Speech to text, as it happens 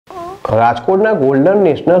રાજકોટના golden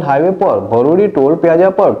national highway પર ભરૂડી toll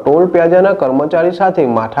plaza પર ટોલ પ્લાઝાના કર્મચારી સાથે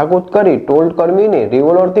માથાકૂટ કરી ટોલ કર્મીને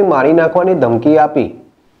રિવોલ્વરથી મારી નાખવાની ધમકી આપી।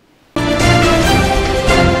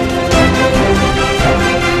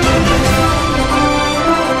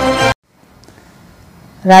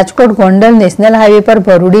 રાજકોટ ગોંડલ નેશનલ હાઈવે પર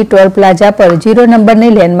ભરૂડી ટોલ પ્લાઝા પર 0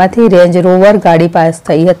 નંબરની લેનમાંથી રેન્જ રોવર ગાડી પાસ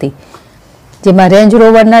થઈ હતી, જેમાં રેન્જ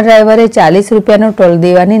રોવરના ડ્રાઈવરે 40 રૂપિયાનો ટોલ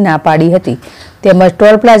દેવાની ના પાડી હતી, તેમજ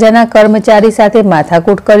ટોલ પ્લાઝાના કર્મચારી સાથે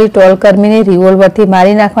માથાકૂટ કરી ટોલ કર્મીને રિવોલ્વરથી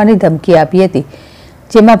મારી નાખવાની ધમકી આપી હતી,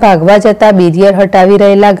 જેમાં ભાગવા જતા બેરિયર હટાવી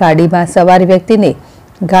રહેલા ગાડીમાં સવાર વ્યક્તિને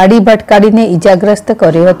ગાડી ભટકાડીને ઈજાગ્રસ્ત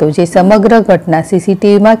કર્યો હતો, જે સમગ્ર ઘટના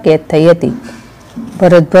સીસીટીવીમાં કેદ થઈ હતી।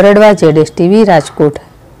 ભરત ભરડવા, ZSTV, રાજકોટ।